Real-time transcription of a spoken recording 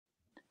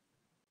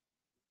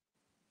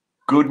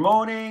Good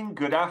morning,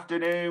 good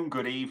afternoon,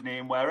 good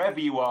evening, wherever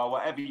you are,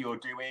 whatever you're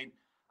doing,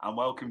 and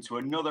welcome to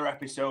another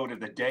episode of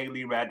the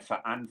Daily Red for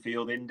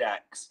Anfield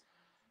Index.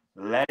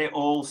 Let it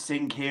all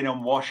sink in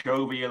and wash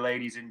over you,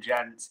 ladies and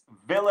gents.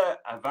 Villa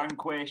are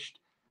vanquished.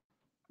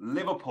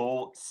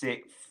 Liverpool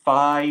sit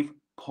 5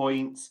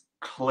 points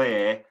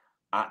clear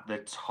at the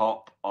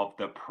top of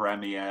the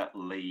Premier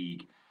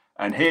League.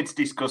 And here to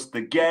discuss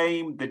the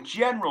game, the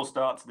general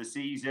start to the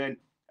season,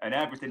 and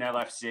everything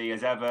LFC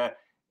as ever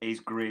is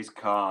Grizz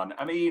Khan.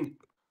 I mean,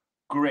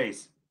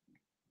 Grizz,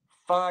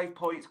 5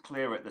 points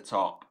clear at the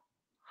top.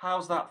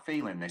 How's that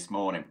feeling this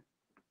morning?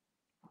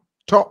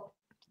 Top.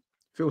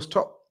 Feels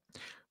top.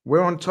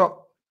 We're on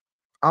top.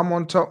 I'm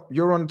on top.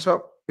 You're on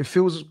top. It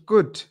feels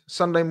good.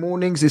 Sunday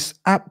mornings, it's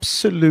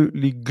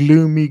absolutely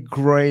gloomy,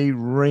 grey,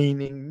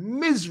 raining,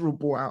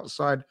 miserable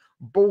outside.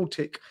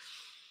 Baltic.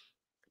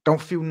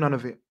 Don't feel none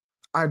of it.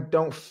 I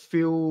don't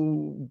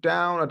feel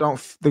down.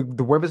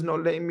 The weather's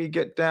not letting me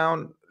get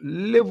down.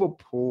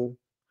 Liverpool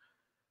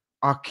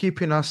are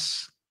keeping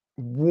us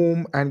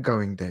warm and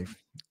going, Dave.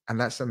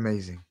 And that's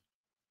amazing.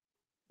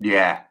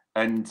 Yeah,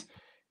 and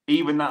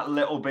even that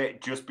little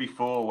bit just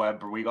before where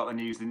we got the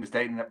news in the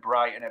statement that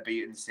Brighton are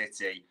beaten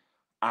City,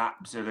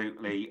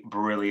 absolutely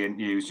brilliant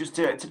news. Just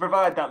to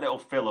provide that little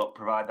fill-up,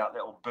 provide that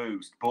little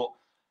boost. But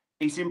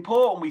it's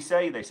important we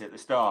say this at the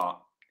start.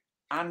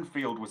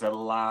 Anfield was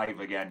alive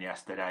again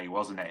yesterday,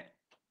 wasn't it?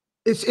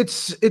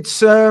 It's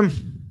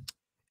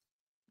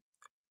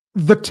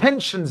the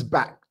tension's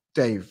back,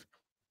 Dave.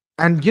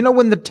 And you know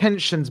when the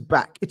tension's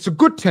back, it's a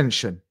good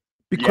tension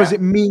because it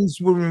means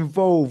we're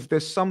involved.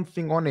 There's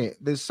something on it.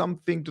 There's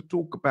something to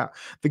talk about.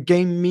 The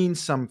game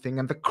means something,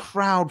 and the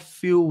crowd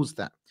feels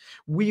that.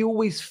 We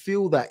always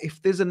feel that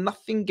if there's a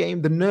nothing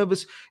game,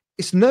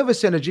 it's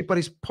nervous energy, but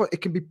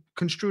it can be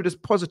construed as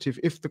positive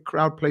if the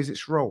crowd plays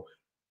its role.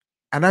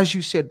 And as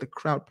you said, the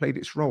crowd played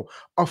its role.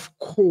 Of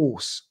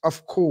course,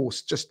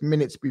 just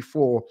minutes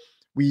before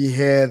we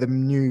hear the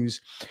news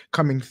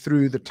coming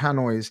through the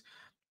tannoys,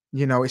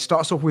 you know, it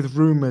starts off with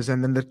rumors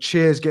and then the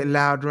cheers get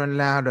louder and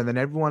louder. And then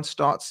everyone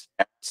starts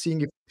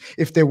seeing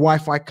if their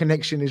Wi-Fi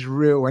connection is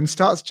real and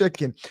starts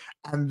checking.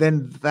 And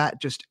then that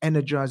just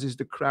energizes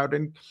the crowd.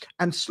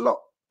 And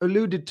Slot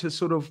alluded to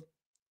sort of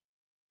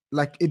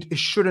like it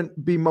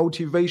shouldn't be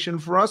motivation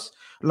for us,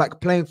 like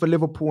playing for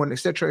Liverpool and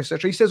etc.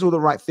 etc. He says all the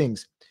right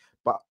things.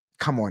 But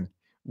come on,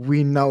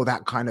 we know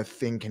that kind of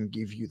thing can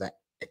give you that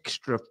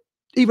extra,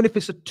 even if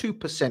it's a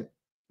 2%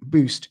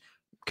 boost,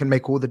 can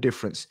make all the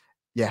difference.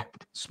 Yeah,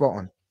 spot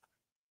on.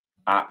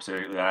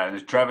 Absolutely. And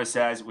as Trevor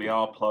says, we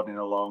are plodding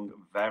along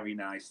very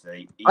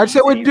nicely. I'd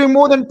say we're doing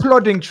more than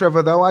plodding,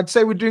 Trevor, though. I'd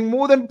say we're doing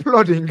more than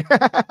plodding.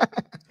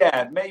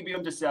 Yeah, maybe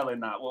underselling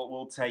that.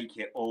 We'll take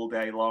it all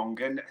day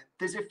long. And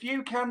there's a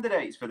few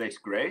candidates for this,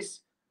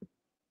 Grizz.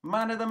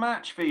 Man of the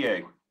match for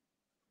you.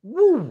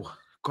 Woo!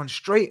 Gone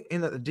straight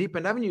in at the deep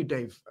end avenue,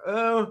 Dave.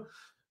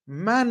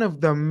 Man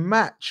of the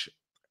match.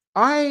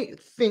 I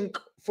think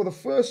for the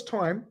first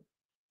time,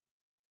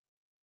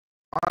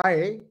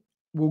 I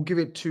will give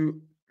it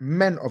to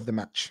men of the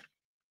match.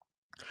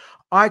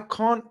 I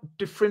can't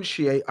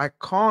differentiate. I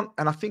can't,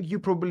 and I think you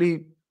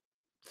probably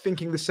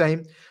thinking the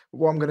same.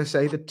 What I'm going to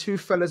say, the two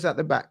fellas at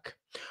the back.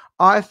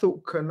 I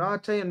thought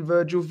Konate and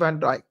Virgil van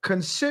Dijk,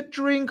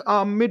 considering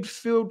our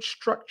midfield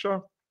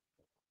structure,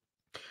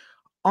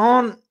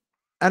 aren't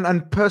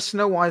and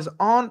personnel-wise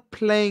aren't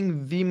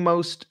playing the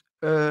most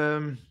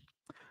the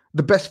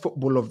best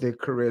football of their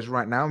careers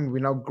right now. I mean,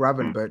 we know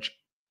Gravenberch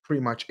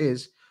pretty much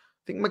is.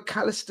 I think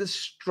McAllister's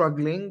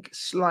struggling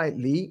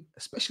slightly,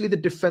 especially the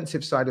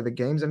defensive side of the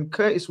games, and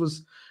Curtis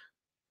was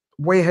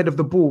way ahead of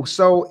the ball.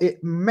 So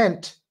it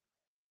meant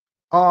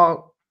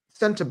our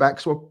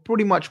centre-backs were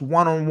pretty much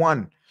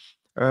one-on-one.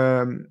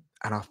 And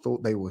I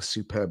thought they were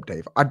superb,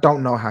 Dave. I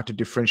don't know how to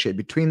differentiate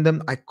between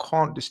them. I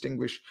can't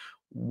distinguish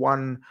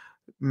one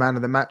man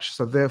of the match.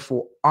 So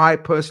therefore, I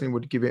personally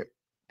would give it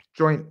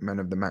joint man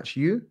of the match.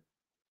 You?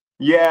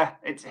 Yeah,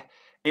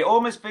 it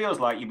almost feels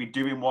like you'd be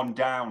doing one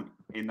down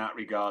in that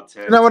regard.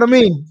 You know what I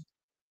mean?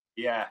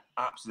 Yeah,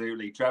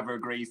 absolutely. Trevor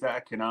agrees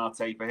there.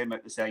 Konate for him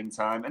at the same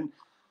time. And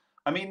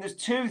I mean, there's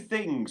two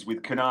things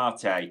with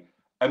Konate.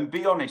 And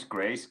be honest,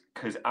 Grizz,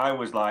 because I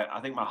was like, I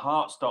think my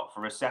heart stopped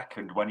for a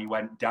second when he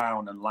went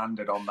down and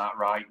landed on that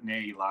right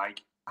knee.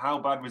 Like, how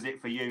bad was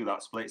it for you,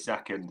 that split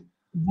second?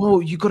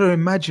 Well, you got to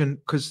imagine,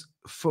 because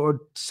for a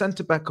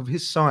centre-back of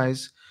his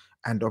size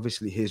and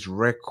obviously his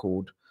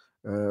record,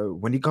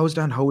 when he goes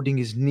down holding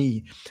his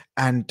knee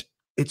and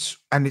it's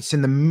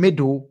in the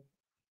middle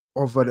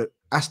of an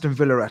Aston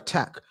Villa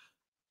attack,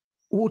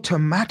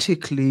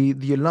 automatically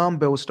the alarm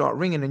bells start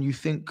ringing and you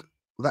think,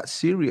 well, that's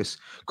serious,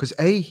 because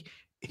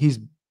he's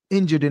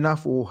injured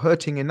enough or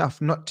hurting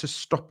enough not to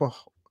stop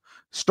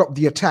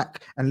the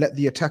attack and let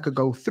the attacker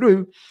go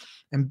through,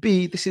 and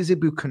B, this is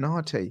Ibu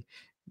Konate.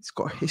 It's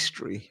got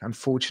history,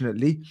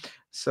 unfortunately.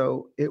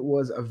 So it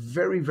was a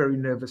very, very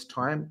nervous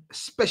time,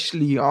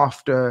 especially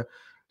after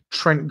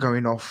Trent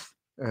going off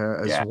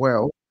as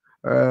well.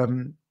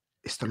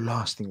 It's the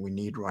last thing we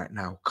need right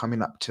now,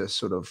 coming up to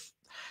sort of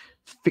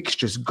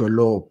fixtures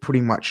galore,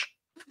 pretty much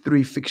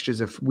 3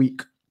 fixtures a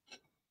week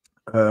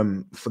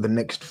for the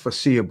next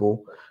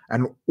foreseeable,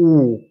 and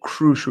all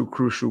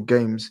crucial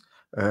games.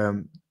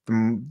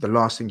 The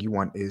last thing you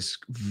want is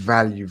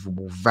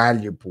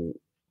valuable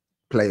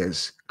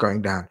players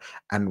going down.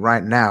 And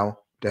right now,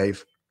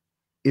 Dave,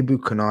 Ibu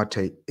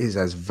Konate is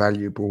as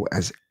valuable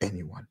as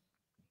anyone.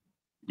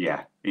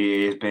 Yeah,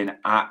 he has been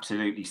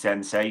absolutely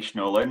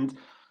sensational. And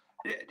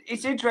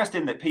it's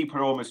interesting that people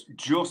are almost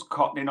just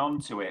cottoning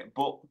onto it.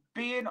 But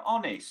being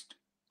honest,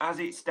 as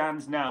it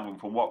stands now and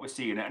from what we're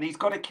seeing, and he's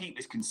got to keep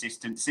this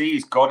consistency,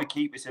 he's got to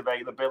keep this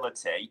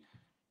availability.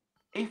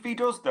 If he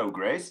does, though,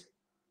 Grizz,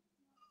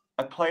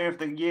 a Player of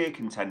the Year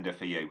contender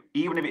for you,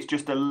 even if it's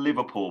just a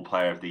Liverpool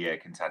Player of the Year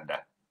contender?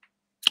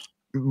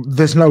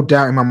 There's no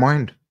doubt in my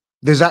mind.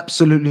 There's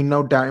absolutely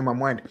no doubt in my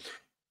mind.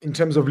 In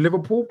terms of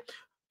Liverpool,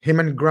 him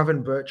and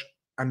Gravenberch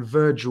and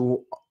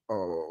Virgil,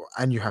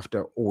 and you have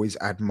to always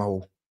add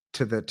Mo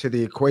to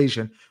the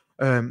equation.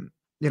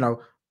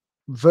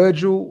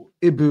 Virgil,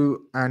 Ibu,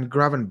 and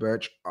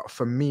Gravenberch,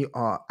 for me,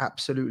 are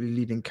absolutely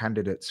leading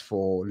candidates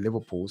for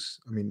Liverpool's.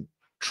 I mean,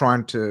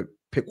 trying to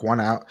pick one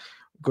out,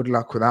 good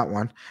luck with that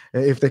one.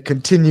 If they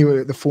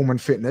continue the form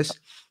and fitness,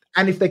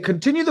 and if they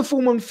continue the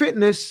form and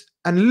fitness,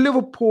 and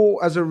Liverpool,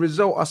 as a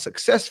result, are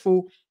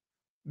successful,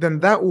 then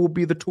that will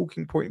be the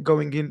talking point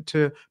going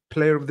into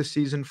Player of the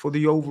Season for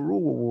the overall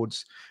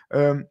awards.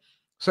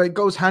 So it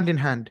goes hand in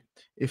hand.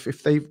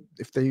 If they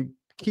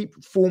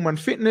keep form and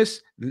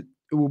fitness,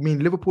 it will mean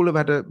Liverpool have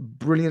had a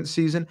brilliant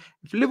season.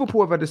 If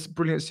Liverpool have had a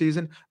brilliant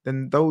season,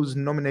 then those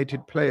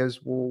nominated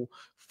players will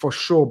for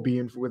sure be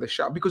in with a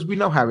shout, because we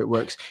know how it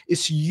works.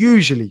 It's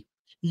usually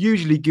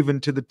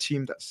given to the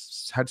team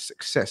that's had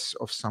success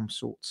of some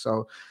sort.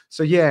 So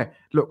yeah,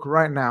 look,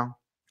 right now,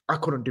 I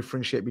couldn't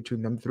differentiate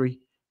between them three.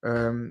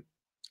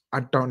 I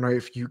don't know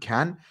if you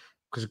can,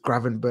 because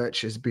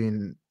Gravenberch has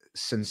been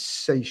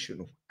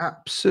sensational,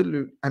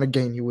 absolute. And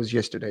again, he was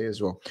yesterday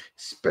as well,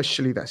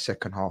 especially that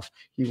second half.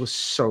 He was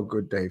so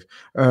good, Dave.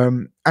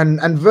 And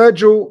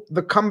Virgil,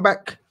 the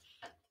comeback,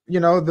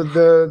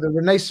 the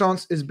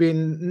renaissance has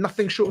been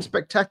nothing short of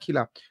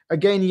spectacular.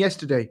 Again,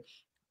 yesterday,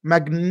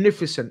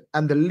 magnificent,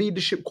 and the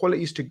leadership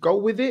qualities to go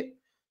with it.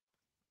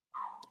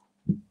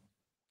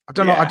 I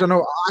don't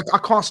know. I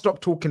can't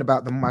stop talking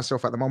about them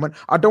myself at the moment.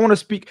 I don't want to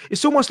speak.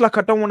 It's almost like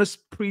I don't want to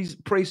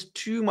praise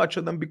too much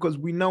of them, because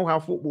we know how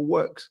football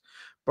works.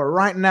 But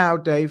right now,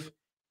 Dave,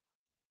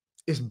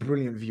 it's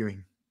brilliant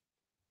viewing.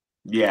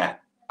 Yeah,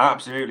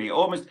 absolutely. It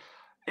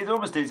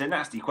almost is a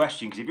nasty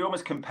question, because if you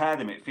almost compare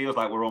them, it feels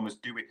like we're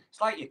almost doing.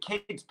 It's like your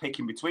kids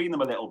picking between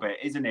them a little bit,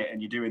 isn't it?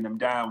 And you're doing them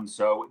down.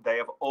 So they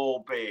have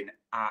all been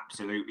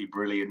absolutely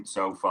brilliant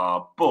so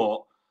far.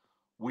 But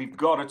we've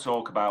got to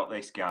talk about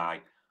this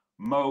guy,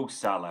 Mo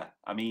Salah.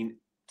 I mean,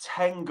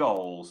 10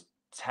 goals,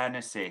 10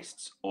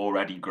 assists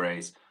already,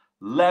 Grizz.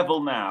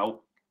 Level now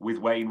with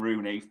Wayne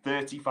Rooney,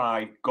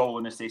 35 goal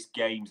and assist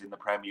games in the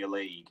Premier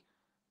League.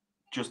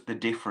 Just the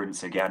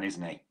difference again,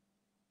 isn't he?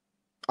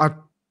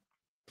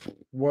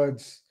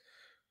 Words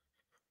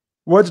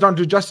don't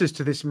do justice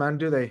to this man,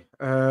 do they?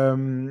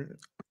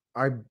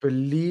 I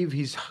believe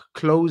he's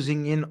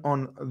closing in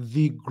on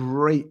the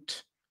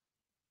great,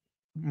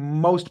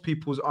 most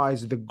people's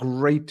eyes, the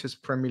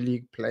greatest Premier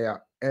League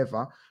player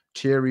ever,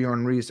 Thierry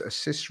Henry's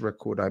assist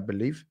record, I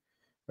believe.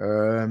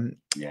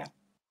 Yeah.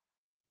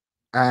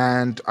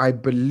 And I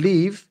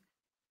believe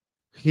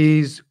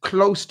he's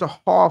close to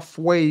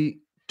halfway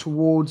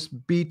towards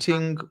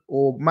beating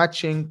or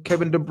matching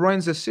Kevin De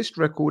Bruyne's assist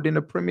record in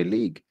the Premier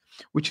League,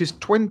 which is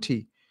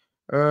 20.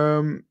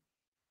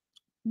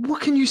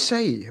 What can you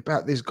say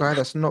about this guy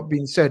that's not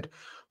being said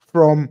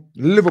from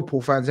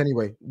Liverpool fans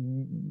anyway?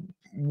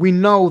 We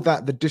know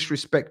that the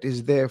disrespect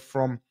is there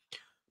from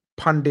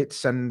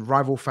pundits and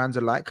rival fans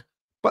alike,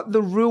 but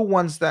the real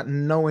ones that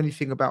know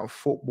anything about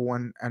football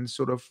and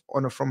sort of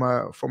from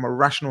a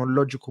rational and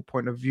logical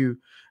point of view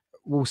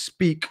will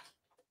speak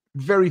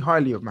very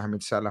highly of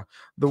Mohamed Salah.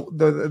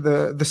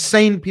 The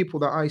sane people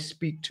that I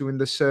speak to in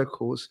the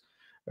circles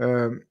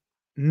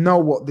know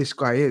what this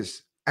guy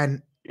is,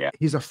 and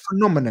he's a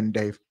phenomenon,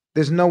 Dave.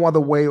 There's no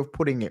other way of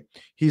putting it.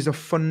 He's a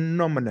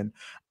phenomenon,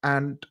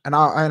 and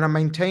I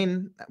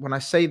maintain when I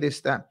say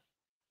this that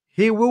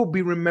he will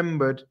be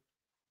remembered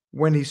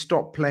when he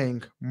stopped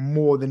playing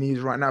more than he is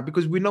right now,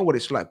 because we know what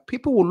it's like.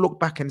 People will look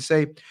back and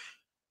say,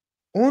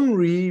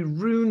 Henry,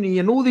 Rooney,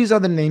 and all these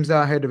other names that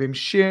are ahead of him,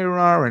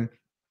 Shearer and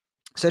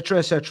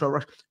etc.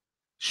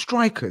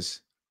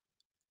 Strikers,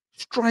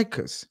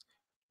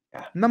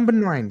 number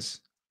 9s.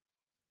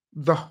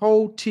 The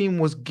whole team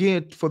was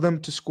geared for them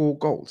to score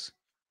goals.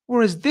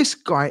 Whereas this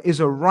guy is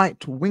a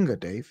right winger,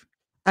 Dave.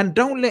 And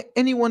don't let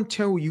anyone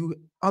tell you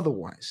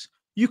otherwise.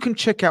 You can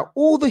check out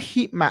all the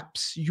heat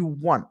maps you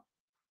want,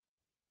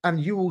 and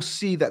you will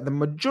see that the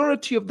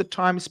majority of the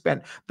time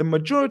spent, the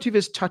majority of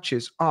his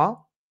touches are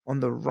on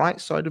the right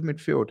side of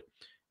midfield.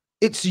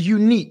 It's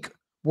unique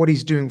what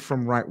he's doing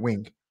from right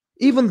wing.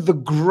 Even the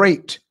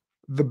great,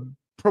 the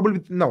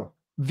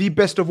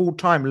best of all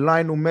time,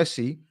 Lionel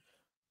Messi,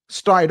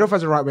 started off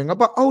as a right winger,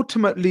 but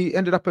ultimately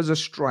ended up as a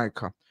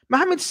striker.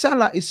 Mohamed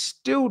Salah is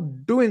still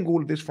doing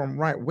all this from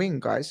right wing,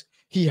 guys.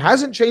 He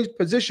hasn't changed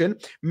position.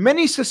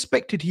 Many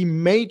suspected he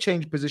may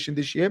change position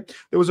this year.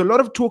 There was a lot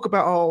of talk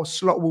about, oh,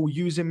 Slot will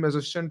use him as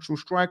a central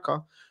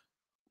striker.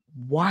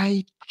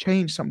 Why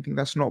change something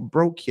that's not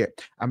broke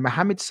yet? And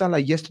Mohamed Salah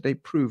yesterday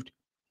proved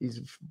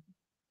he's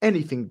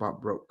anything but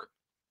broke.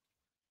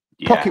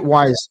 Yeah.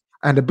 Pocket-wise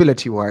and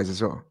ability-wise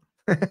as well.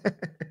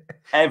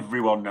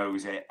 Everyone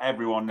knows it.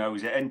 Everyone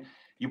knows it. And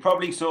you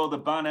probably saw the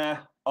banner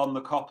on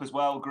the Kop as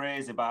well,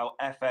 Grizz, about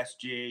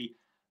FSG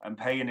and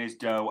paying his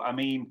dough. I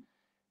mean,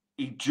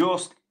 he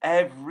just,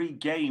 every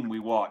game we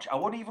watch, I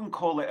wouldn't even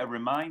call it a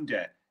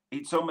reminder.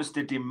 It's almost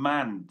a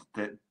demand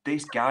that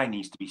this guy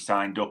needs to be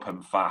signed up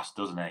and fast,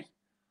 doesn't he?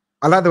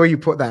 I like the way you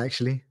put that,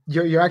 actually.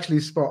 You're actually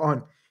spot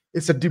on.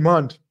 It's a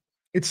demand.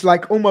 It's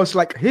like almost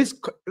like his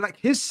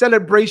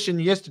celebration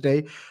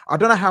yesterday. I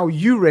don't know how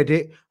you read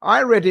it.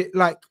 I read it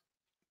like,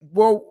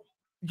 well,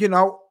 you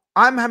know,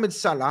 I'm Mohamed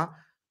Salah.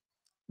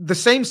 The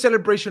same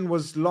celebration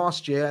was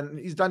last year, and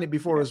he's done it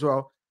before as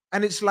well.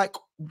 And it's like,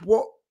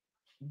 what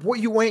are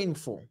you waiting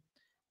for?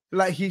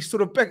 Like he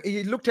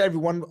looked at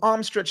everyone,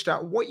 arms stretched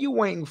out. What are you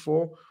waiting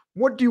for?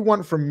 What do you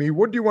want from me?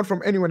 What do you want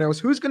from anyone else?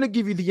 Who's going to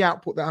give you the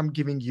output that I'm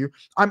giving you?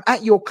 I'm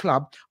at your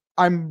club.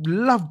 I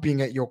love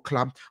being at your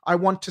club. I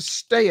want to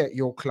stay at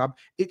your club.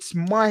 It's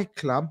my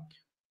club.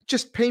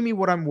 Just pay me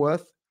what I'm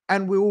worth,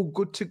 and we're all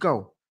good to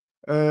go.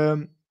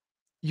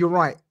 You're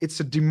right. It's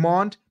a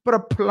demand, but a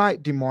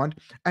polite demand,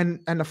 and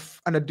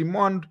a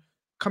demand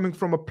coming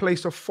from a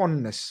place of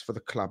fondness for the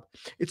club.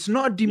 It's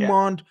not a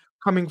demand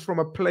coming from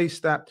a place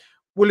that,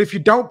 well, if you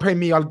don't pay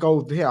me, I'll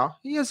go there.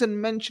 He hasn't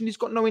mentioned he's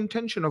got no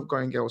intention of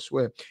going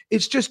elsewhere.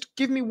 It's just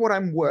give me what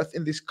I'm worth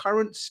in this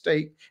current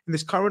state, in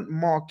this current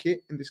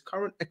market, in this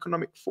current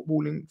economic,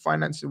 footballing,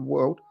 financing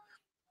world.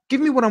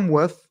 Give me what I'm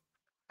worth,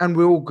 and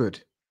we're all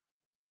good.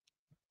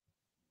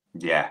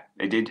 Yeah,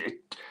 it did.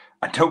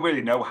 I don't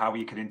really know how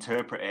you can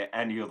interpret it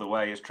any other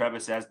way. As Trevor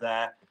says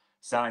there,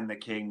 sign the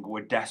king.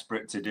 We're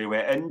desperate to do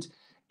it. And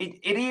it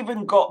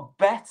even got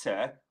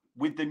better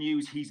with the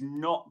news he's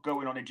not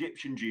going on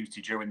Egyptian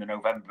duty during the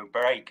November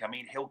break. I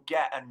mean, he'll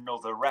get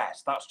another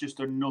rest. That's just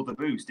another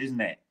boost,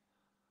 isn't it?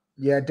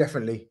 Yeah,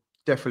 definitely.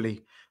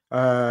 Definitely.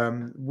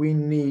 We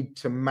need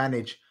to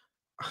manage.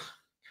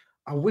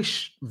 I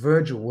wish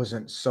Virgil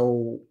wasn't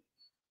so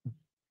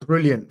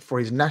brilliant for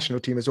his national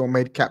team as well,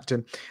 made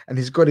captain, and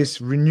he's got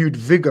his renewed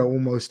vigor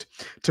almost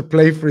to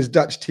play for his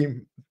Dutch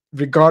team,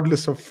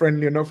 regardless of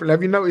friendly or not friendly.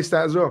 Have you noticed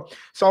that as well?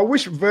 So I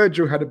wish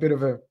Virgil had a bit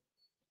of a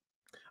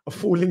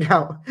falling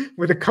out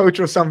with a coach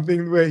or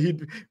something where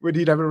he'd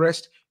have a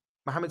rest.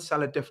 Mohamed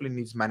Salah definitely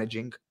needs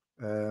managing.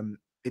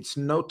 It's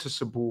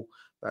noticeable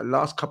that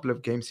last couple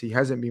of games he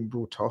hasn't been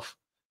brought off,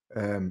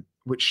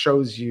 which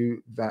shows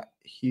you that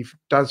he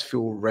does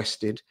feel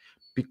rested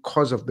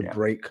because of the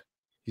break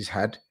he's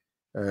had.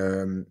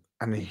 And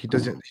he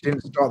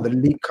didn't start the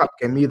League Cup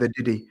game either,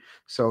 did he?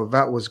 So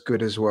that was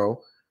good as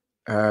well.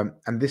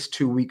 And this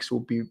 2 weeks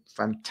will be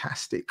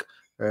fantastic.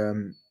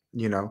 You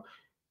know,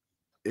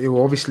 it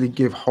will obviously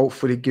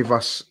hopefully give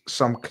us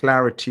some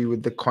clarity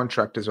with the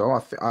contract as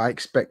well. I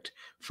expect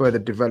further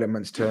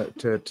developments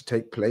to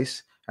take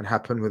place and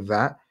happen with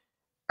that.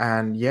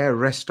 And yeah,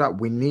 rest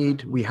up.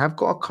 We have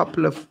got a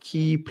couple of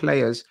key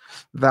players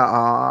that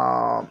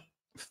are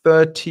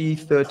 30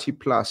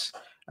 plus,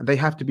 and they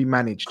have to be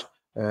managed.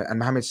 And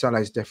Mohamed Salah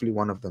is definitely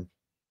one of them.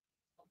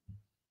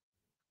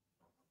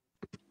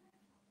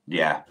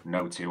 Yeah,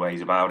 no two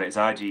ways about it. As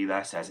IG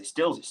there says, it's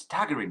still a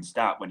staggering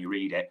stat when you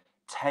read it.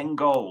 10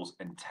 goals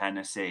and 10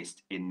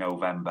 assists in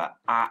November.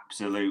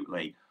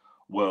 Absolutely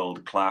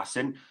world class.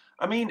 And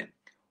I mean,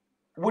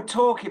 we're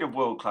talking of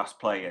world class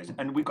players,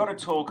 and we've got to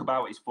talk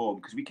about his form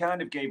because we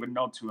kind of gave a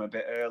nod to him a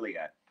bit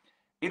earlier.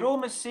 It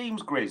almost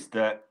seems, Grizz,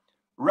 that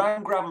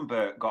Ryan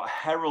Gravenberch got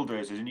heralded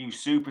as a new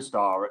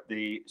superstar at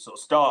the sort of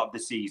start of the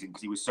season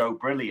because he was so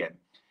brilliant.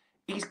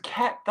 He's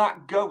kept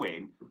that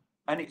going,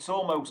 and it's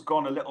almost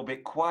gone a little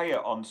bit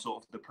quiet on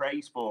sort of the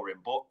praise for him.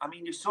 But, I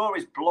mean, you saw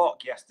his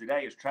block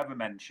yesterday, as Trevor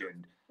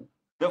mentioned.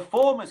 The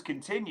form has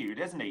continued,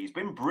 hasn't he? He's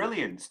been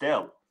brilliant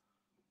still.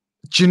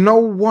 Do you know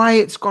why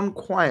it's gone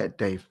quiet,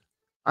 Dave?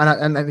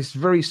 And it's a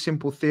very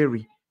simple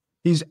theory.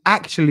 He's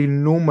actually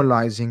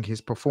normalizing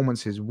his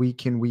performances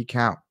week in, week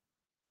out.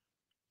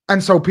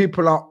 And so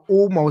people are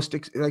almost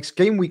like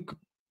game week,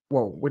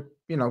 well, with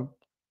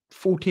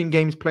 14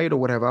 games played or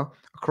whatever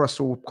across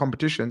all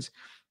competitions.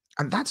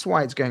 And that's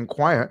why it's going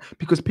quiet,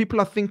 because people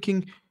are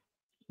thinking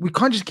we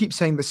can't just keep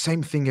saying the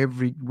same thing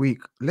every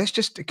week. Let's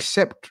just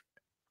accept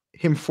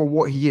him for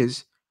what he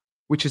is,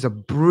 which is a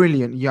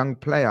brilliant young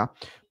player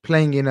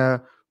playing in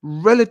a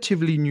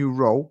relatively new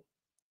role.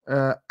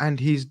 And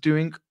he's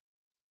doing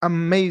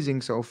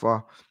amazing so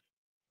far.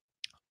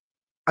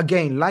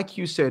 Again, like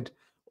you said,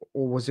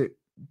 or was it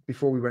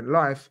before we went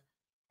live,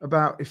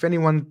 about if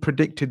anyone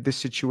predicted this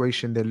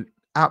situation, they're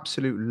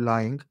absolute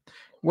lying.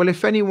 Well,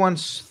 if anyone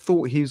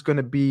thought he was going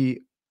to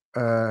be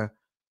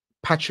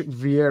Patrick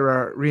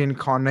Vieira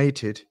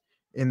reincarnated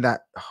in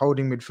that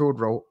holding midfield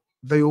role,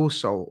 they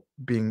also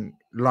being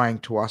lying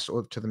to us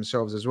or to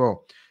themselves as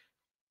well.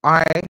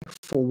 I,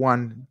 for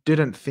one,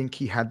 didn't think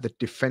he had the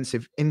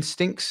defensive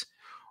instincts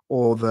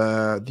or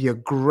the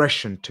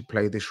aggression to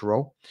play this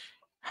role.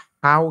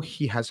 How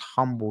he has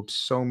humbled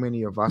so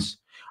many of us.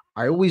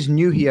 I always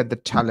knew he had the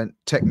talent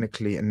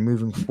technically and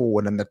moving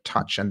forward and the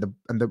touch and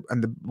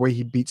the way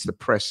he beats the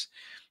press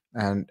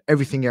and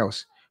everything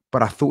else.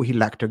 But I thought he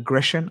lacked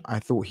aggression. I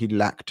thought he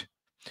lacked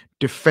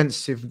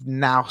defensive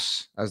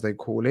nous, as they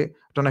call it.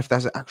 I don't know if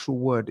there's an actual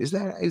word. Is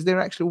there an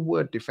actual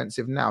word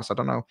defensive nous? I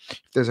don't know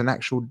if there's an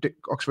actual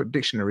Oxford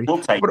dictionary. We'll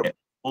take But it.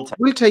 We'll take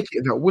we'll take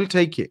it though. We'll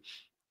take it.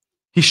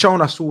 He's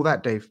shown us all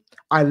that, Dave.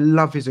 I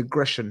love his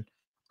aggression.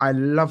 I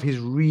love his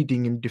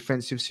reading in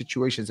defensive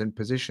situations and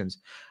positions.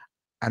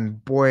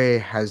 And boy,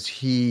 has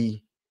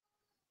he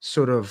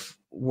sort of,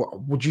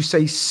 what would you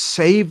say,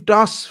 saved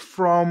us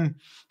from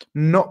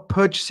not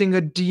purchasing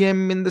a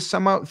DM in the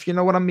summer? If you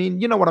know what I mean.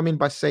 You know what I mean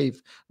by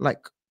save.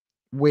 Like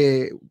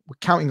we're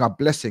counting our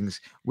blessings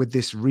with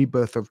this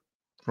rebirth of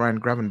Ryan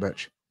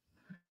Gravenberch.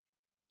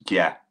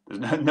 Yeah,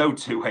 there's no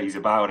two ways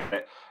about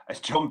it. As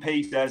John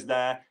P says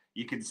there,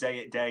 you can say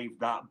it, Dave,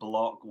 that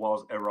block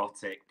was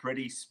erotic.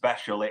 Pretty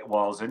special it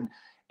was. And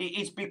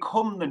it's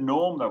become the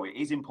norm, though. It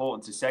is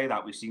important to say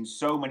that. We've seen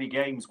so many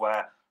games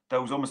where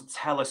those almost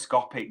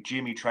telescopic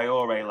Jimmy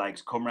Traore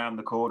legs come round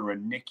the corner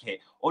and nick it,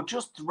 or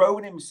just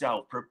throwing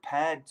himself,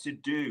 prepared to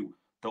do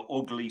the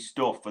ugly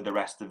stuff for the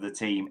rest of the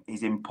team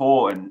is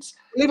important.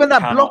 Even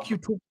that block you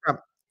talk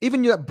about,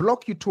 even that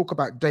block you talk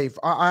about, Dave,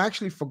 I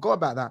actually forgot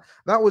about that.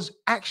 That was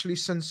actually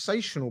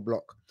sensational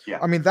block. Yeah.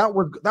 I mean, that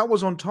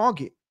was on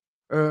target.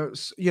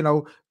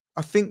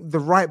 I think the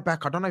right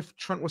back, I don't know if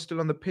Trent was still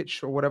on the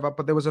pitch or whatever,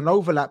 but there was an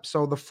overlap.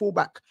 So the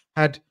fullback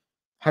had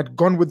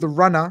gone with the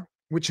runner,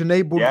 which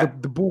enabled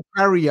the ball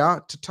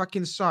carrier to tuck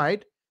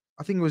inside.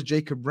 I think it was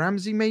Jacob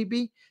Ramsey,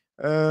 maybe,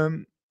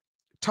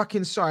 tuck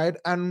inside,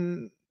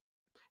 and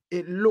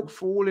it looked,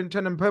 for all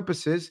intent and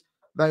purposes,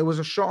 that it was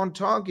a shot on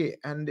target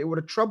and it would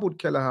have troubled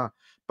Kelleher.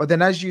 But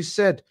then, as you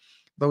said,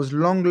 those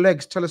long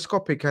legs,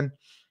 telescopic, and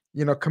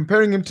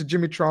comparing him to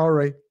Jimmy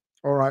Traore.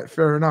 All right,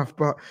 fair enough.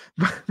 But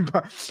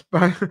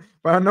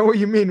I know what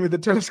you mean with the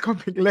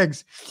telescopic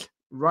legs,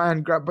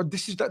 Ryan Grab. But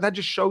that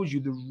just shows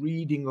you the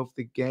reading of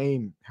the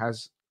game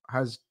has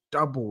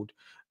doubled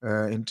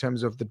in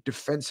terms of the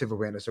defensive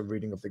awareness of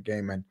reading of the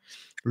game. And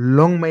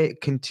long may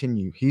it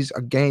continue. He's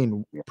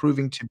again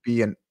proving to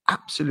be an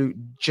absolute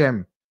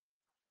gem.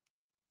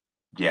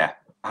 Yeah,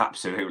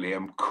 absolutely.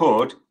 And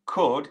could,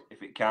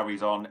 if it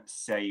carries on,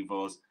 save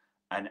us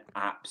an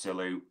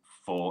absolute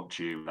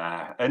fortune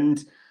there.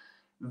 And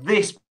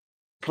this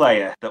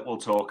player that we'll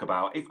talk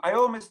about, if I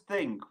almost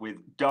think with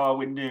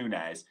Darwin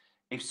Núñez,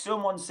 if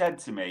someone said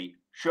to me,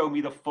 show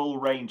me the full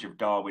range of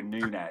Darwin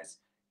Núñez,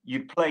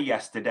 you'd play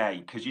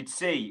yesterday because you'd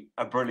see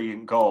a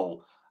brilliant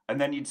goal and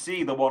then you'd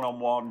see the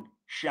one-on-one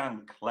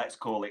shank, let's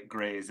call it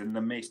Grizz, and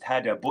the missed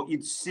header, but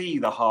you'd see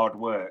the hard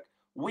work.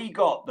 We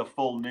got the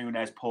full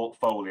Núñez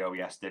portfolio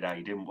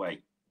yesterday, didn't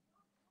we?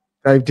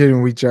 Dave,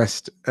 didn't we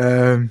just?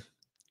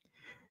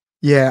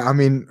 Yeah, I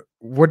mean,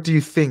 what do you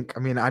think? I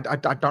mean, I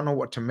don't know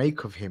what to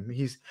make of him.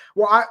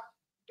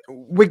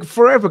 We're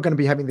forever going to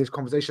be having these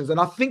conversations, and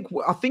I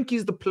think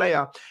he's the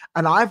player,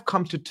 and I've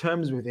come to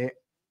terms with it.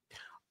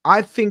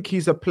 I think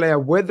he's a player,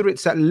 whether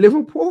it's at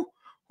Liverpool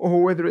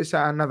or whether it's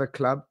at another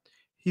club,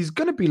 he's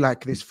going to be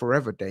like this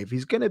forever, Dave.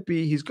 He's going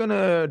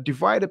to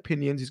divide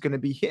opinions. He's going to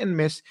be hit and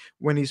miss.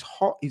 When he's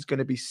hot, he's going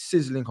to be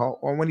sizzling hot.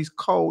 Or when he's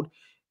cold,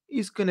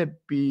 he's going to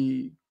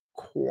be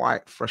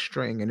quite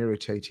frustrating and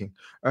irritating.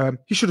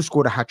 He should have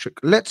scored a hat-trick.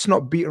 Let's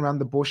not beat around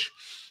the bush.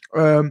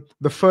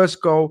 The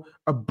first goal,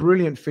 a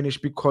brilliant finish,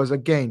 because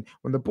again,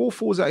 when the ball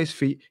falls at his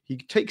feet, he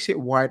takes it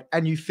wide,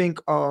 and you think,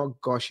 oh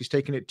gosh, he's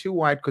taking it too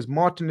wide because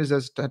Martinez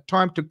has had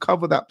time to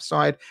cover that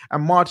side,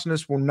 and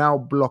Martinez will now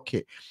block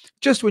it.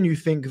 Just when you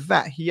think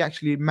that, he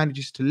actually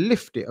manages to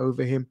lift it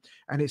over him,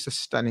 and it's a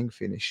stunning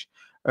finish.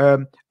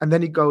 And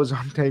then he goes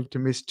on, Dave, to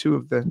miss two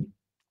of the,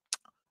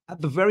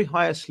 at the very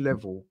highest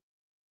level,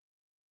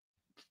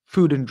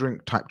 food and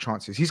drink type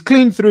chances. He's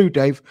clean through,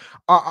 Dave.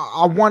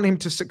 I want him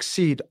to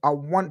succeed. I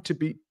want to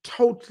be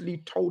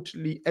totally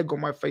egg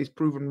on my face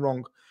proven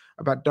wrong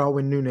about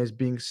Darwin Núñez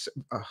being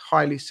a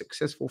highly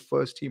successful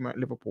first teamer at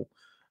Liverpool.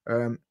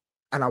 And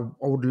I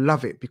would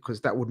love it,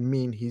 because that would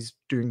mean he's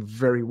doing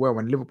very well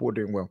and Liverpool are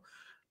doing well.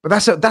 But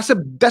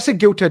that's a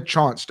guilty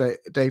chance,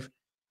 Dave.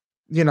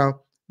 The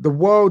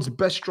world's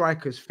best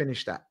strikers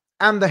finish that.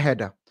 And the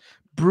header.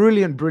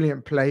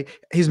 Brilliant play.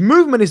 His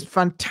movement is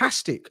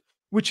fantastic,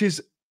 which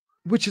is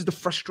the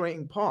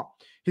frustrating part.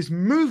 His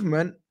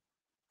movement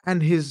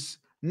and his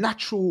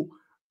natural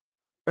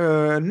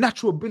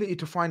ability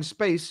to find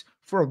space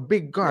for a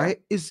big guy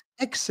is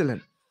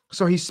excellent.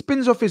 So he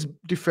spins off his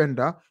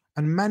defender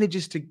and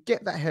manages to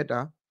get that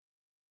header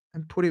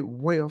and put it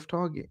way off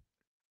target.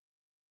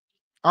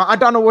 I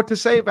don't know what to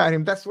say about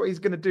him. That's what he's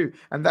going to do.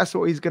 And that's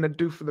what he's going to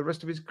do for the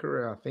rest of his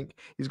career, I think.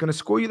 He's going to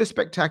score you the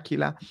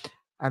spectacular.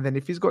 And then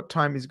if he's got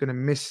time, he's going to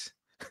miss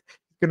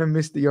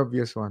the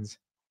obvious ones.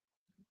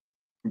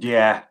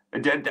 Yeah,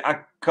 I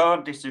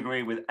can't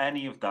disagree with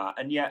any of that.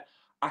 And yet,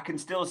 I can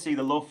still see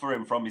the love for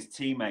him from his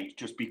teammates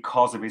just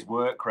because of his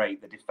work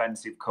rate, the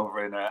defensive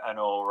cover, and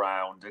all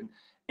round. And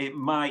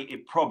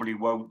it probably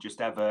won't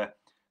just ever.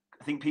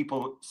 I think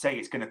people say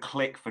it's going to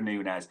click for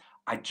Nunes.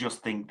 I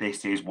just think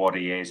this is what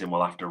he is, and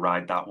we'll have to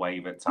ride that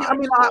wave at Yeah, I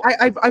mean,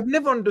 times. But I've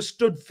never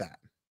understood that.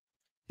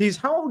 He's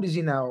how old is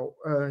he now?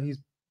 He's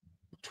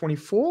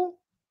 24,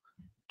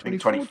 I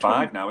think 24, 20,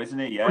 25 now, isn't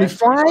he? Yeah,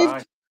 25,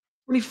 25.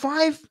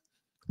 25.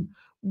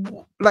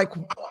 Like,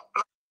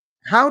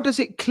 how does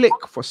it click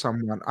for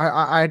someone?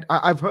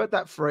 I've heard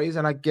that phrase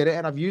and I get it,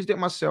 and I've used it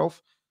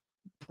myself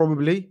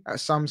probably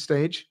at some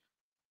stage.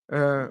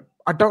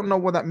 I don't know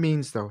what that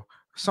means though.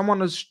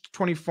 Someone who's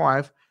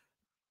 25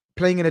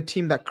 playing in a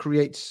team that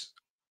creates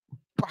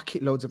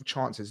bucket loads of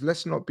chances.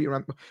 Let's not be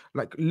around,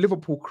 like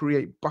Liverpool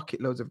create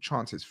bucket loads of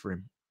chances for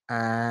him,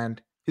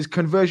 and his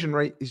conversion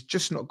rate is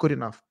just not good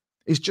enough.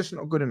 It's just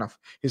not good enough.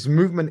 His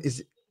movement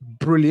is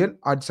brilliant.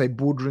 I'd say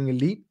bordering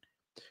elite.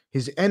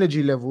 His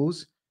energy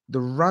levels, the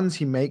runs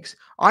he makes.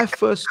 I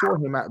first saw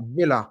him at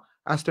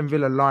Aston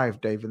Villa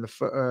live, Dave, in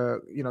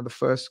the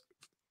first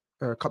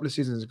couple of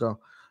seasons ago,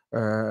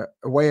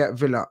 away at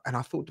Villa, and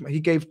I thought he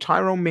gave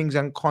Tyrone Mings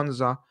and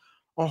Konza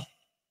a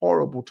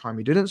horrible time.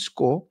 He didn't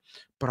score,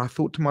 but I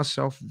thought to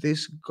myself,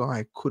 this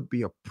guy could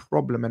be a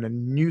problem and a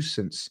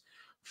nuisance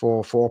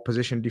for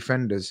opposition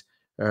defenders.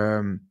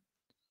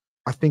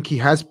 I think he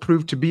has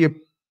proved to be a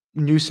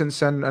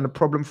nuisance and a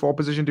problem for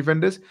opposition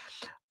defenders.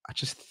 I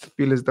just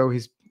feel as though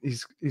he's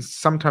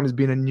sometimes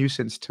been a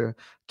nuisance to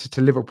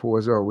Liverpool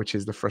as well, which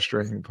is the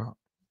frustrating part.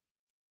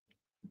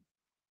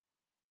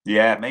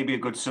 Yeah, maybe a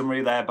good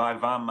summary there by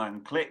Van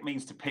Man. Click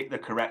means to pick the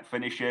correct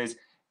finishers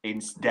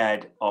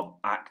instead of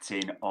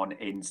acting on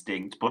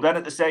instinct. But then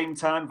at the same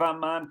time, Van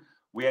Man,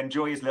 we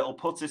enjoy his little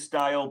putter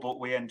style, but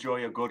we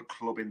enjoy a good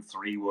club in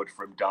 3-wood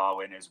from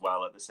Darwin as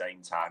well at the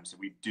same time. So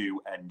we do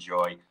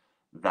enjoy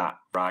that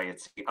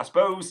variety. I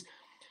suppose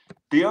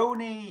the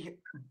only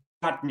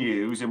bad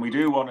news, and we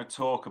do want to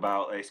talk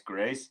about this,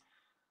 Grizz,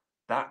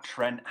 that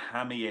Trent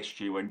Hammy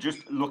issue, and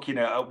just looking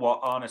at what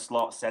Arne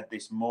Slot said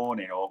this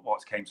morning or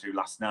what came through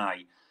last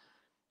night,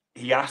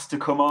 he asked to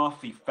come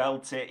off. He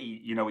felt it.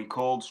 He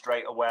called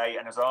straight away.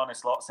 And as Arne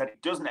Slot said, he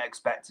doesn't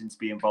expect him to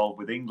be involved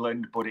with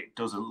England, but it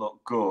doesn't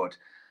look good.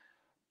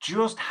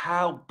 Just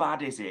how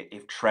bad is it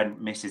if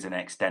Trent misses an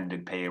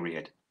extended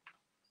period?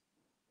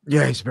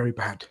 Yeah, it's very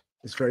bad.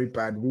 It's very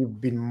bad. We've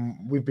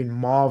been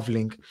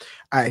marveling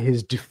at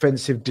his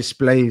defensive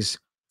displays,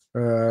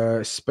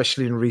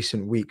 especially in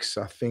recent weeks.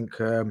 I think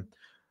the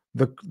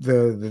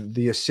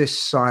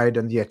assist side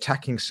and the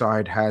attacking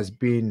side has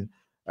been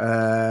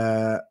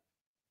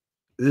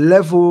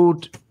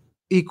leveled,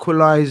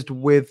 equalized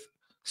with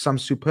some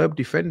superb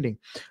defending.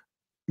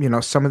 You know,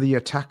 some of the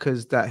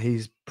attackers that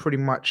he's pretty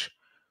much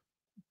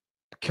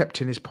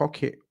kept in his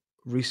pocket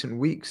recent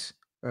weeks,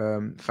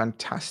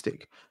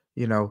 fantastic.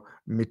 You know,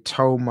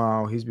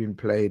 Mitoma, he's been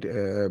played.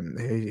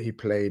 He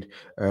played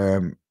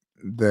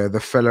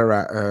the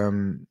fella at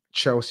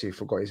Chelsea.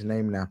 Forgot his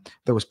name now.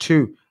 There was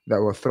two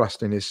that were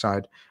thrust in his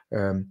side.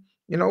 You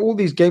know, all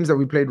these games that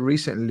we played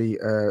recently,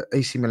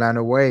 AC Milan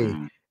away,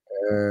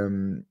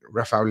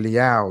 Rafael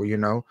Leao. You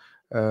know,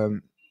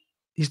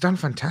 he's done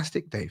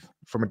fantastic, Dave,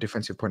 from a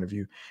defensive point of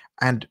view.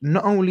 And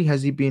not only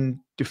has he been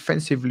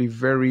defensively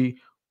very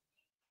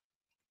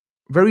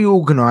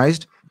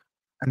organized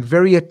and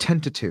very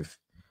attentive.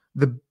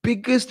 The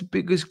biggest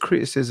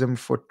criticism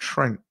for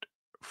Trent,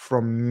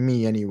 from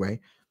me anyway,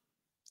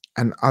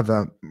 and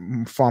other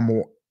far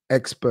more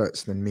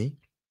experts than me,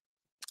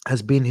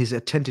 has been his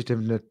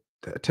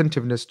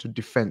attentiveness to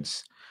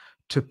defense,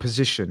 to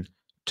position,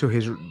 to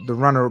the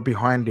runner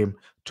behind him,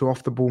 to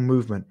off the ball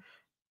movement.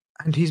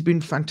 And he's been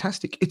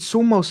fantastic. It's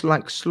almost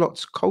like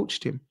Slot's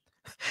coached him.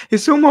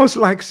 It's almost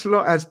like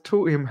Slot has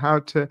taught him how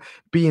to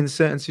be in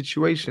certain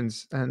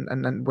situations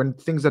and when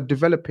things are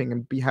developing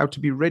and how to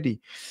be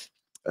ready.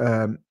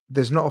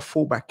 There's not a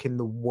fullback in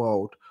the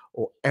world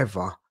or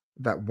ever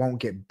that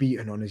won't get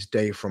beaten on his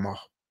day from a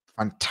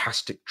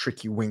fantastic,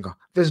 tricky winger.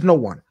 There's no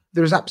one.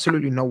 There's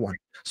absolutely no one.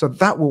 So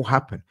that will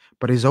happen.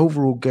 But his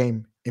overall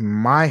game, in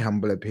my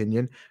humble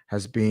opinion,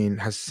 has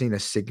seen a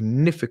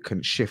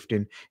significant shift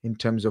in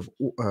terms of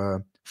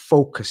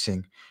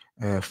focusing,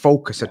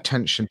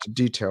 attention to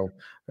detail,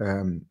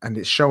 and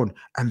it's shown.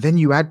 And then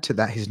you add to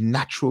that his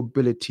natural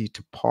ability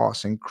to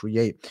pass and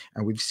create,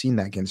 and we've seen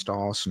that against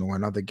Arsenal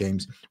and other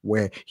games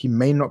where he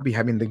may not be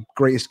having the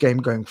greatest game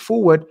going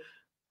forward,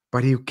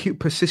 but he'll keep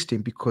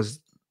persisting because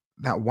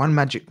that one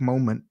magic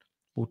moment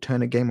will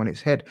turn a game on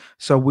its head.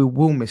 So we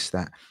will miss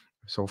that.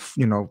 So,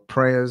 you know,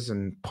 prayers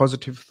and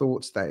positive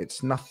thoughts that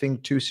it's nothing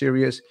too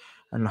serious,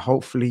 and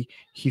hopefully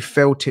he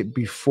felt it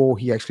before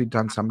he actually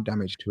done some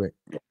damage to it.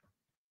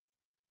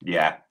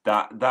 Yeah,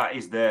 that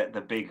is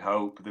the big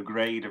hope, the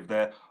grade of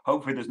the.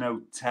 Hopefully, there's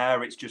no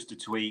tear; it's just a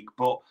tweak.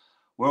 But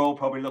we're all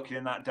probably looking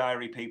in that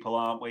diary, people,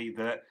 aren't we?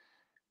 That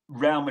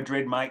Real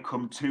Madrid might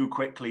come too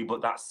quickly,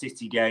 but that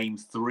City game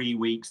 3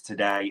 weeks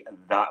today,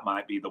 that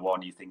might be the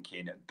one you're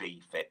thinking, be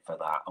fit for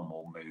that, and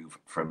we'll move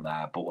from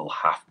there, but we'll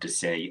have to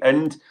see.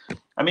 And,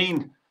 I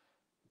mean,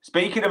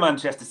 speaking of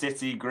Manchester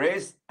City,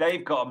 Grizz,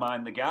 they've got to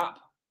mind the gap.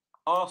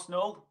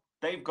 Arsenal,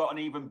 they've got an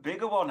even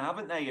bigger one,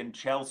 haven't they? And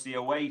Chelsea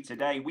away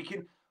today. We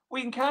can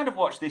kind of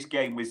watch this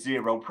game with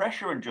zero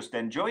pressure and just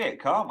enjoy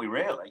it, can't we,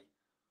 really?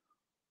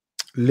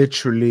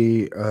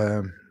 Literally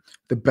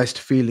the best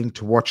feeling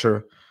to watch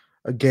a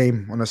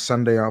game on a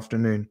Sunday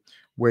afternoon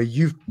where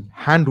you've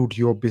handled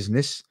your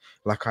business,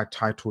 like I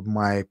titled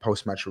my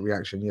post-match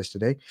reaction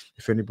yesterday.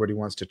 If anybody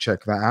wants to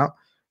check that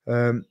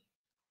out,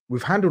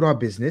 we've handled our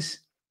business.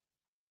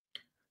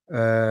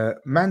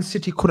 Man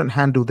City couldn't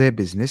handle their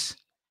business,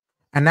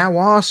 and now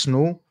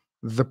Arsenal,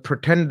 the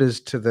pretenders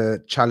to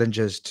the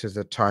challengers to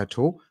the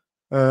title,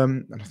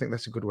 and I think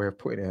that's a good way of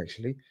putting it,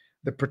 actually.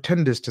 The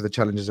pretenders to the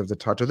challenges of the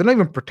title. They're not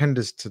even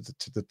pretenders to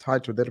the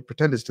title. They're the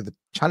pretenders to the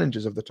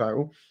challenges of the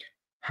title.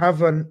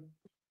 Have a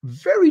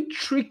very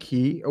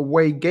tricky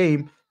away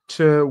game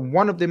to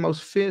one of their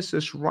most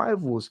fiercest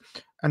rivals,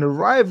 and a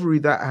rivalry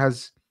that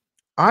has,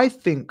 I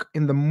think,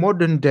 in the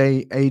modern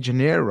day age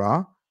and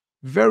era,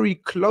 very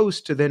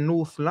close to their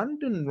North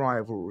London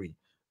rivalry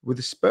with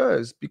the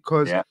Spurs,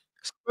 because Yeah.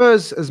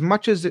 Spurs, as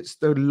much as it's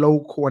the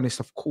local and it's,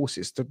 of course,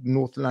 it's the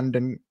North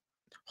London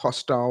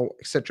hostile,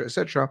 etc.,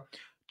 etc.,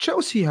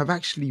 Chelsea have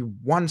actually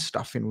won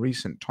stuff in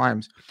recent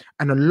times,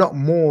 and a lot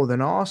more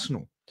than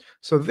Arsenal.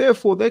 So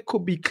therefore, there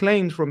could be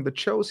claims from the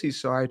Chelsea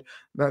side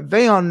that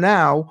they are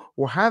now,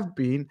 or have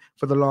been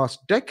for the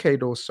last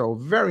decade or so,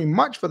 very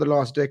much for the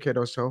last decade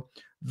or so,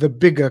 the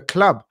bigger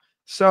club.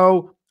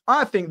 So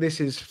I think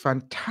this is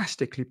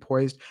fantastically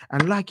poised.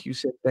 And like you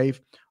said, Dave,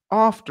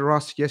 after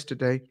us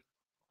yesterday,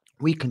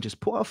 we can just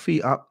put our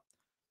feet up,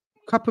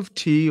 cup of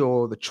tea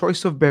or the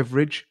choice of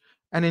beverage,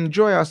 and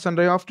enjoy our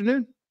Sunday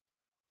afternoon.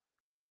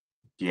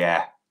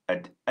 Yeah,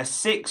 a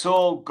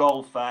 6-all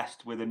goal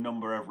fest with a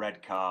number of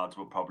red cards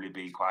would probably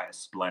be quite a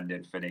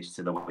splendid finish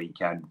to the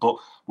weekend. But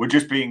we're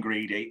just being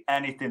greedy.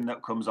 Anything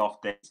that comes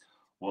off this,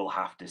 we'll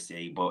have to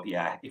see. But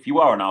yeah, if you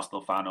are an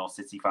Arsenal fan or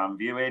City fan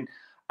viewing,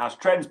 as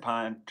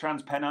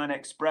TransPennine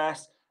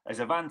Express, as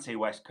Avante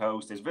West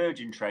Coast, as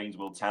Virgin Trains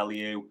will tell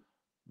you,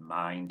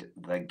 mind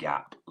the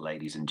gap,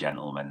 ladies and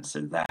gentlemen.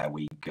 So there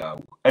we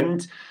go.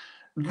 And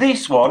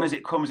this one, as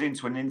it comes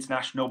into an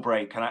international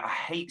break, and I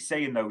hate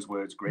saying those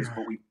words, Grizz,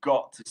 but we've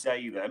got to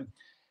say them.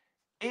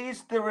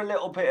 Is there a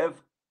little bit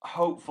of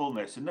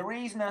hopefulness? And the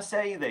reason I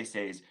say this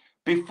is,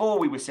 before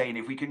we were saying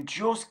if we can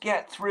just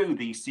get through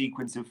these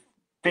sequence of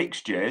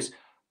fixtures,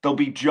 there'll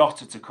be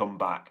Jota to come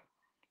back.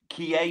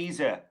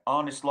 Chiesa,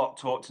 Arne Slot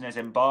talked in his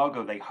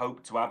embargo. They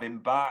hope to have him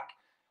back,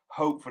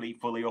 hopefully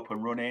fully up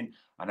and running.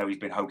 I know he's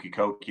been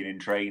hokey-cokey in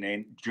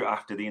training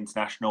after the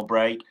international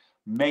break.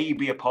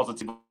 Maybe a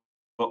positive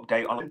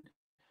update on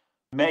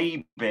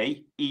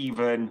maybe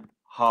even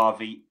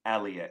Harvey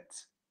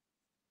Elliott.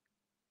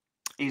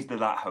 Is there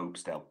that hope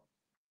still?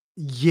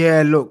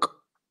 Yeah, look,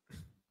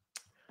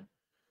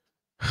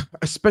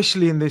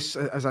 especially in this,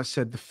 as I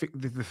said,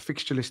 the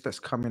fixture list that's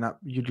coming up,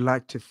 you'd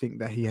like to think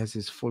that he has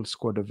his full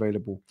squad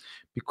available,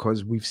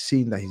 because we've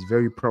seen that he's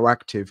very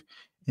proactive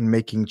in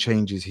making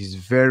changes. He's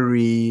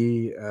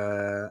very,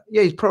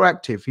 he's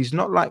proactive. He's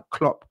not like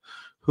Klopp,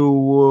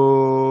 who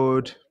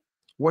would,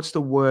 what's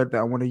the word that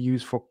I want to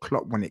use for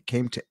Klopp when it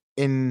came to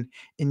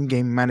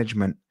in-game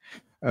management?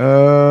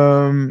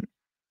 I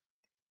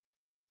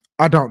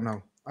don't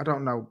know.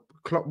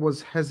 Klopp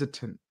was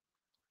hesitant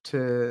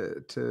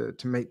to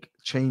make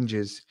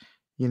changes.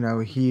 You know,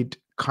 he'd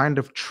kind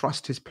of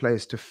trust his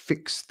players to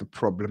fix the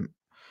problem,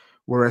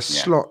 whereas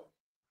Slot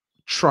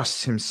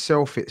trusts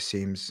himself, it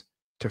seems,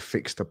 to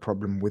fix the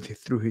problem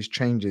through his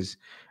changes.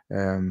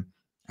 And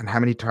how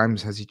many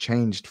times has he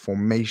changed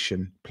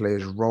formation,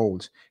 players'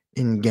 roles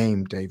in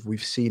game, Dave?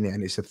 We've seen it,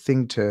 and it's a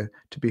thing to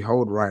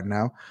behold right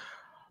now.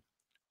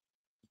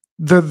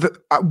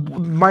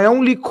 My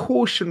only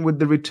caution with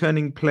the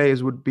returning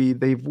players would be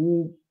they've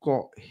all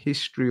got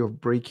history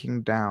of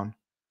breaking down.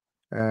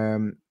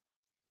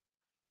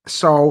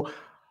 So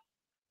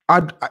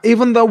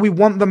even though we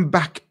want them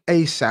back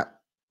ASAP,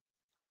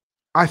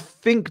 I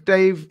think,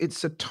 Dave,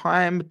 it's a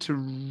time to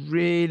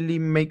really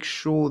make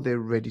sure they're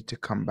ready to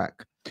come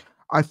back.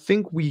 I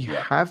think we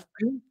have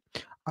been.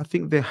 I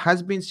think there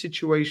has been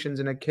situations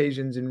and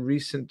occasions in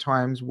recent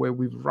times where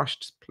we've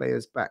rushed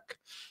players back,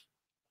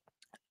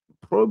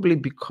 probably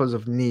because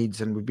of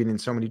needs, and we've been in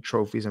so many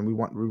trophies and we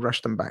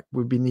rush them back.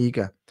 We've been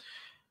eager.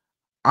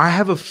 I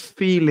have a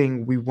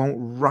feeling we won't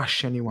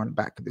rush anyone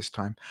back this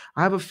time.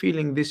 I have a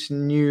feeling this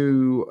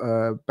new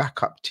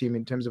backup team,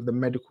 in terms of the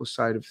medical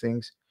side of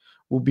things,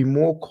 will be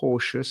more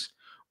cautious.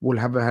 We'll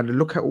have had a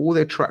look at all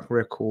their track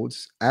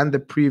records and the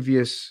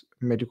previous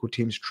medical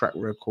team's track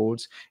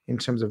records in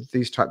terms of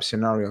these type of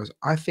scenarios.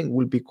 I think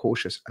we'll be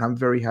cautious, and I'm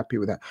very happy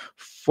with that.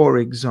 For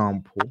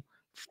example,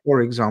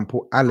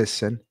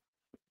 Alisson.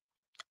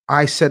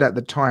 I said at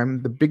the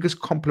time, the biggest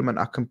compliment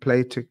I can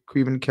play to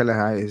Kevin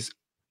Kelleher is,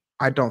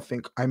 I don't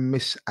think I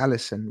miss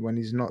Alisson when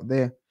he's not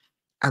there.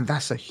 And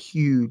that's a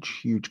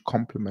huge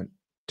compliment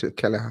to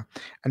Kelleher.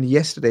 And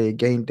yesterday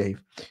again,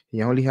 Dave,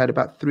 he only had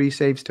about 3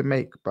 saves to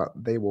make, but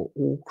they were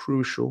all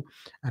crucial,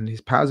 and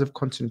his powers of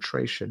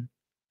concentration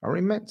are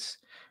immense.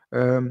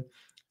 Um,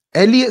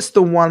 Elliot's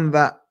the one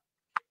that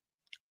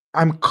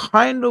I'm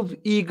kind of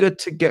eager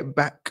to get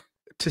back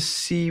to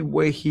see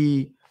where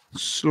he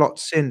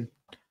slots in.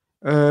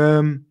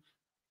 Um,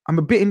 I'm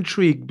a bit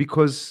intrigued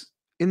because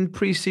in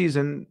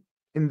preseason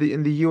in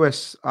the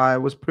US, I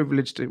was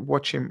privileged to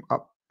watch him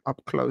up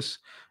close,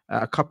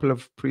 a couple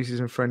of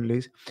preseason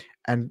friendlies,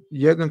 and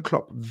Jurgen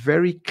Klopp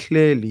very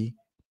clearly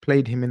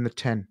played him in the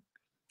 10.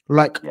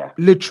 Like Yeah.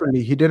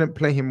 literally, he didn't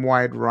play him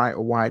wide right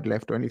or wide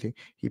left or anything.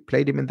 He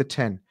played him in the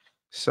 10.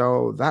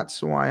 So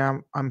that's why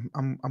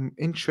I'm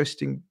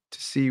interesting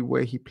to see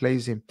where he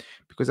plays him,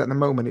 because at the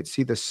moment it's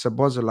either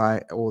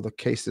Sabozalai or the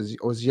case as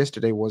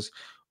yesterday was,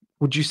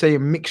 would you say, a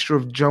mixture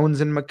of Jones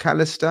and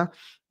McAllister?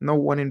 No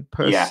one in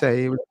per Yeah.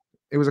 se.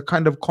 It was a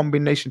kind of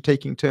combination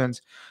taking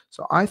turns.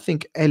 So I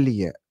think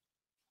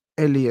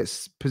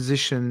Elliott's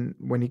position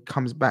when he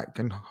comes back,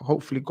 and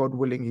hopefully, God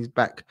willing, he's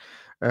back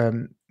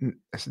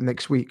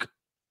next week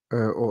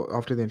or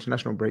after the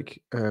international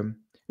break.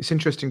 It's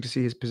interesting to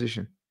see his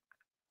position.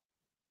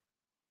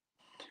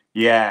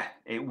 Yeah,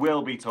 it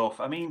will be tough.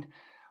 I mean,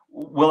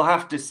 we'll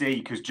have to see,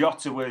 because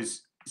Jota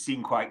was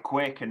seen quite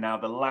quick, and now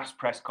the last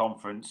press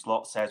conference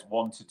slot says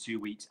 1 to 2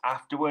 weeks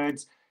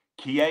afterwards.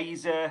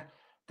 Chiesa,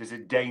 there's a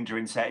danger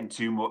in setting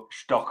too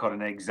much stock on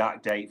an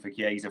exact date for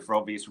Chiesa for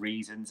obvious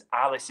reasons.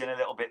 Alisson, a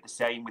little bit the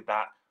same with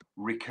that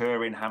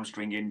recurring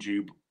hamstring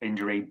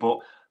injury. But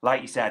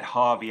like you said,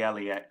 Harvey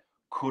Elliott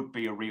could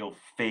be a real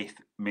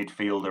fifth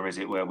midfielder, as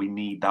it were. We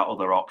need that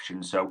other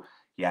option. So,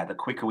 yeah, the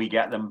quicker we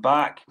get them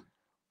back,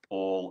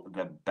 all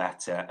the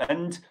better.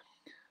 And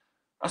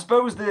I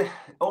suppose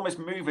almost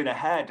moving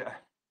ahead,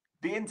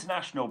 the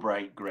international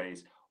break,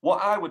 Grizz.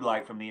 What I would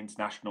like from the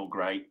international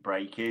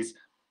break is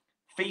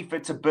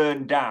FIFA to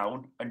burn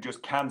down and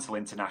just cancel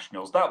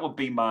internationals. That would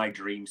be my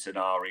dream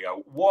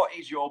scenario. What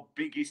is your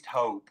biggest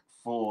hope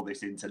for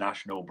this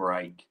international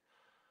break?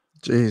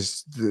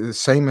 Jeez, the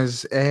same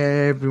as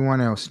everyone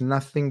else,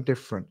 nothing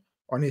different.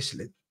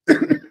 Honestly,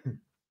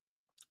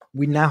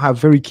 we now have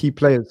very key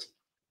players.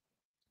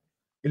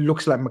 It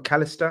looks like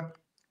McAllister.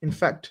 In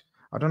fact,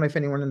 I don't know if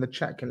anyone in the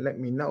chat can let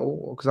me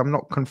know, because I'm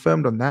not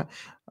confirmed on that.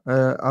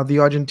 Are the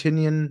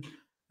Argentinian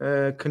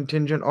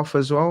contingent off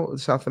as well,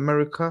 South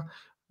America?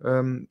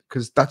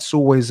 Because that's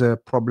always a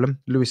problem.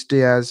 Luis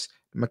Diaz,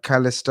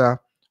 McAllister,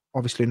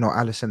 obviously not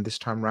Allison this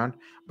time round,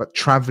 but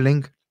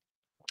traveling.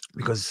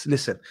 Because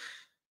listen,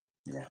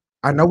 Yeah.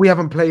 I know we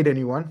haven't played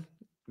anyone,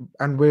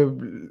 and we're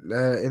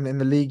in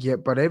the league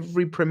yet, but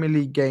every Premier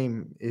League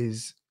game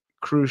is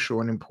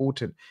crucial and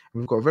important.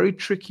 We've got a very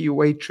tricky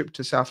away trip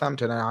to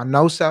Southampton, and I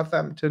know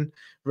Southampton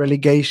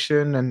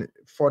relegation and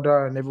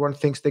fodder, and everyone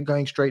thinks they're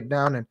going straight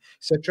down, and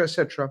etc.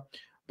 etc.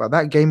 But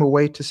that game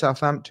away to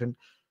Southampton,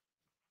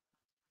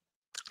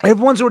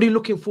 everyone's already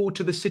looking forward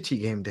to the City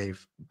game,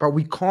 Dave. But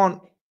we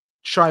can't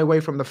shy away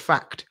from the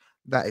fact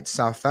that it's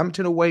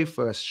Southampton away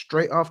first,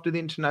 straight after the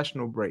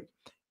international break.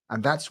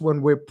 And that's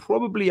when we're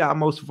probably our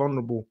most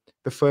vulnerable.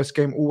 The first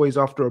game, always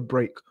after a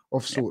break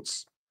of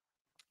sorts.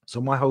 So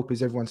my hope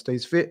is everyone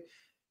stays fit,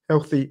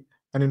 healthy,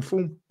 and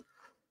informed.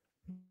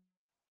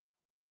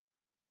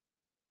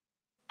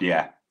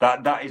 Yeah,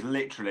 that is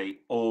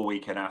literally all we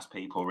can ask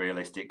people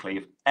realistically.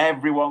 If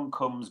everyone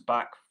comes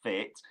back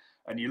fit,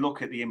 and you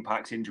look at the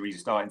impacts injuries are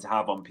starting to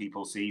have on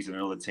people's season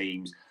and other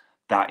teams,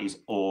 that is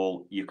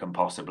all you can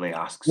possibly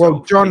ask.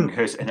 Well, So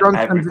fingers and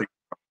everything.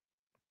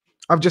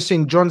 I've just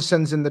seen John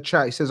sends in the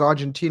chat. He says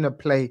Argentina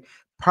play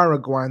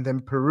Paraguay and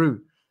then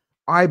Peru.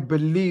 I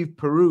believe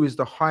Peru is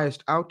the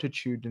highest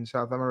altitude in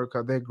South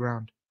America, their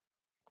ground.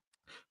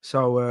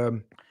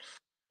 So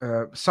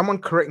someone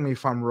correct me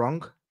if I'm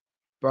wrong,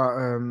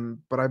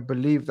 but I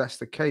believe that's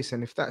the case.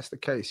 And if that's the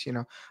case,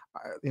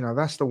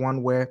 that's the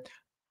one where,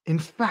 in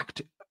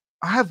fact,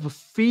 I have a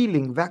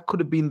feeling that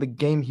could have been the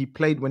game he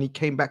played when he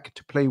came back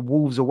to play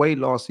Wolves away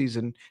last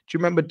season. Do you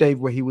remember, Dave,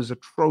 where he was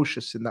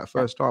atrocious in that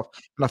first half?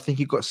 And I think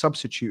he got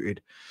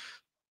substituted.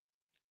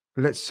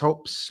 Let's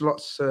hope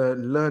Slots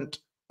learnt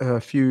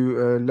a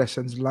few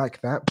lessons like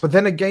that. But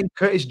then again,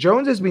 Curtis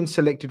Jones has been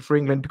selected for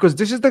England, because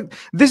this is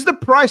the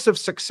price of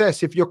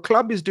success. If your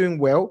club is doing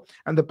well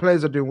and the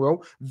players are doing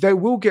well, they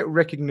will get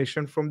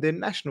recognition from their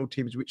national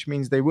teams, which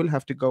means they will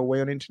have to go away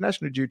on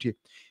international duty.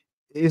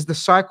 It is the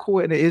cycle,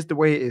 and it is the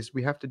way it is.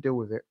 We have to deal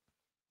with it.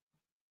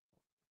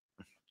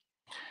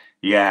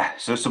 Yeah,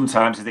 so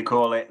sometimes they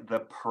call it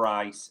the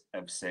price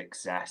of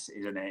success,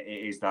 isn't it?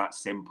 It is that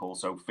simple.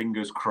 So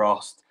fingers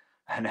crossed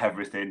and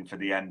everything for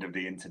the end of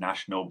the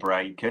international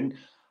break. And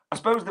I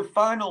suppose the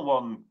final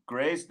one,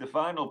 Grizz, the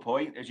final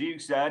point, as you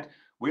said,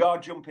 we are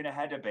jumping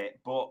ahead a bit,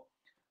 but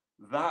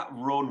that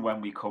run when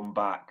we come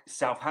back,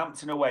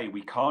 Southampton away,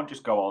 we can't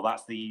just go, oh,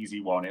 that's the easy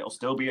one. It'll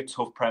still be a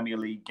tough Premier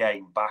League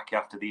game back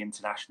after the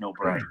international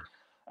break.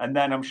 And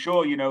then I'm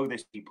sure you know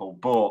this, people,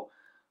 but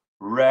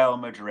Real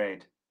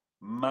Madrid,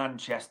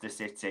 Manchester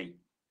City,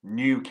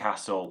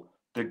 Newcastle,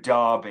 the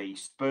derby,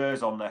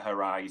 Spurs on the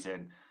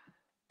horizon.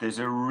 There's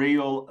a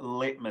real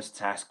litmus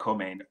test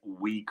coming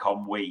week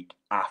on week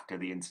after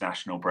the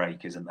international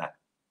break, isn't there?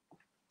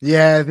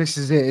 Yeah, this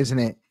is it, isn't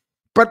it?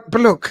 But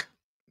look,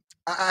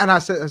 and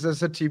as I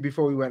said to you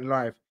before we went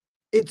live,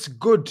 it's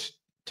good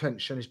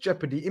tension, it's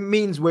jeopardy. It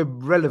means we're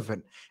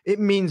relevant. It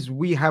means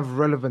we have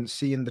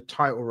relevancy in the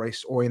title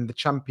race or in the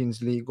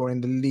Champions League or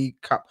in the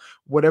League Cup,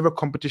 whatever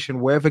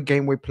competition, whatever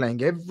game we're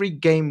playing. Every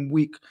game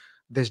week,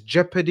 there's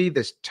jeopardy,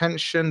 there's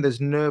tension,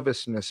 there's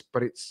nervousness.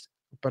 But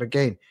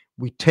again,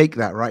 we take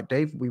that, right,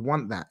 Dave? We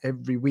want that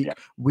every week. Yeah.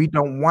 We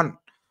don't want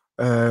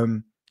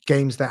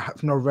games that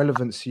have no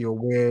relevancy or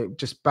we're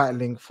just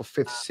battling for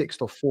fifth,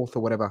 sixth, or fourth or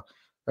whatever.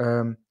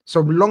 So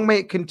long may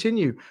it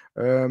continue.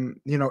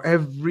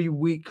 Every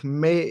week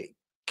may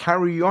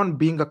carry on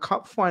being a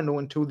cup final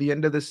until the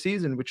end of the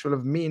season, which will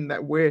have mean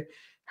that we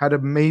had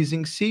an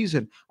amazing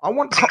season. I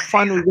want cup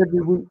finals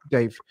every week,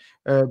 Dave.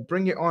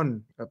 Bring it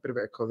on. A bit of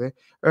echo there.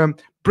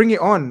 Bring it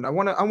on. I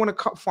want a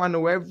cup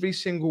final every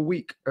single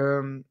week.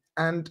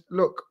 And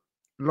look,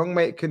 long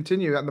may it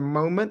continue. At the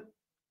moment,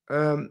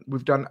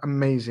 we've done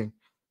amazing.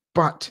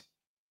 But,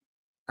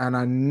 and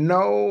I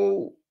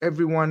know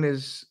everyone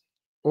is,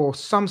 or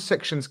some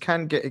sections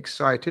can get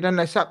excited, and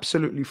that's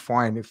absolutely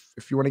fine.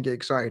 If you want to get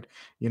excited,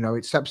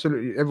 it's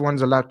absolutely,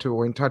 everyone's allowed to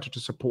or entitled to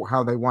support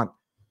how they want.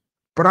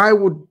 But I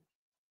would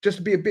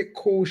just be a bit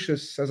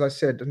cautious, as I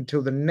said,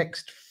 until the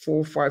next 4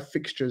 or 5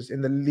 fixtures in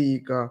the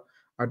league are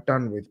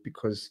done with,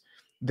 because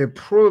they're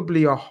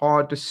probably a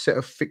harder set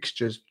of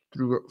fixtures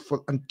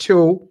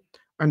until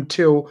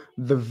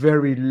the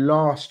very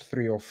last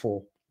 3 or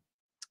 4.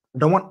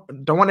 Don't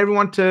want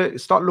everyone to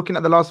start looking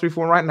at the last 3,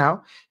 4 right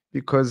now,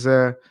 because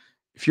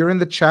if you're in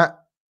the chat,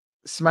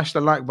 smash the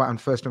like button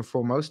first and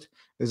foremost.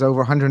 There's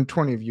over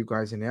 120 of you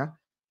guys in here.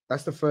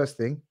 That's the first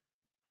thing.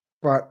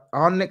 But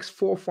our next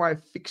 4 or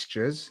 5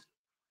 fixtures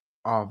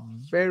are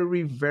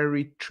very,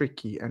 very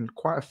tricky, and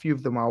quite a few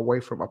of them are away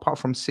from, apart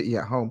from City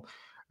at home.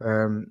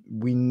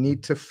 We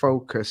need to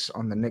focus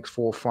on the next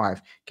 4 or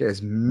 5, get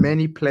as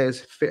many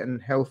players fit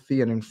and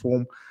healthy and in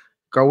form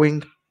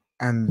going,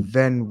 and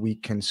then we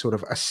can sort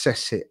of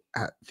assess it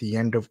at the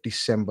end of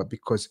December.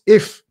 Because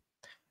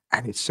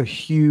and it's a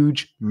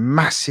huge,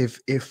 massive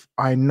if,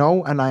 I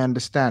know and I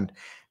understand,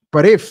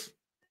 but if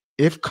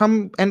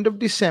come end of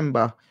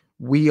December,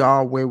 we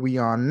are where we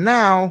are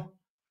now,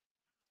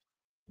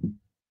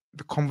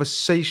 the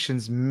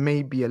conversations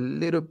may be a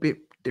little bit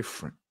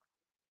different.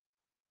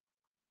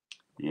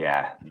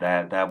 Yeah,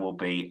 there will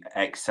be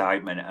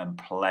excitement and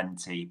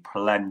plenty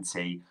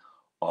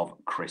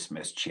of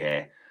Christmas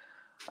cheer.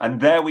 And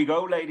there we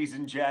go, ladies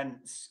and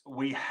gents.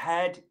 We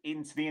head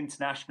into the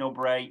international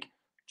break.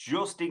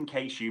 Just in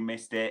case you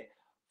missed it,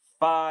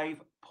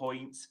 5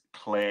 points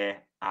clear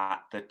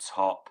at the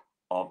top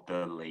of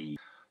the league.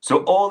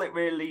 So all it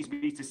really leaves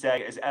me to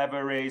say, as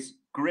ever, is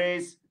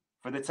Grizz,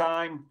 for the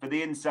time, for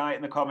the insight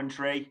and the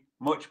commentary.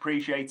 Much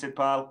appreciated,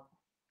 pal.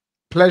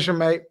 Pleasure,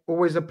 mate.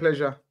 Always a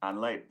pleasure.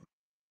 And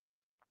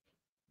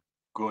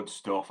good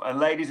stuff. And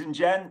ladies and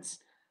gents,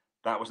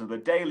 that was another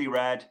Daily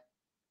Red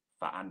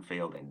for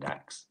Anfield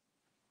Index.